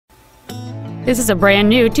This is a brand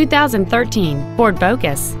new 2013 Ford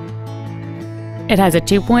Focus. It has a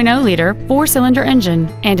 2.0-liter four-cylinder engine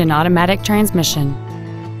and an automatic transmission.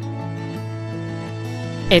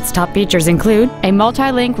 Its top features include a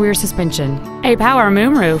multi-link rear suspension, a power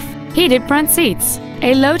moonroof, heated front seats,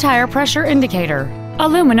 a low tire pressure indicator,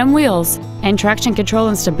 aluminum wheels, and traction control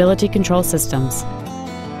and stability control systems.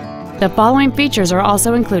 The following features are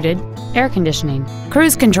also included: air conditioning,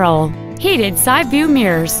 cruise control, heated side view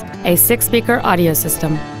mirrors, a 6-speaker audio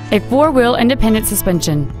system, a 4-wheel independent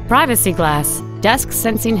suspension, privacy glass, dusk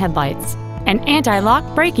sensing headlights, an anti-lock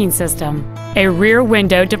braking system, a rear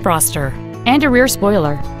window defroster, and a rear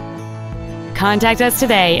spoiler. Contact us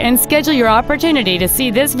today and schedule your opportunity to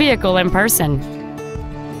see this vehicle in person.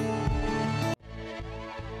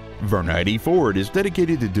 VernEideFord is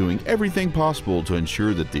dedicated to doing everything possible to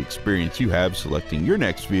ensure that the experience you have selecting your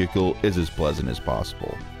next vehicle is as pleasant as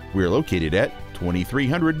possible. We are located at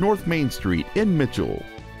 2300 North Main Street in Mitchell.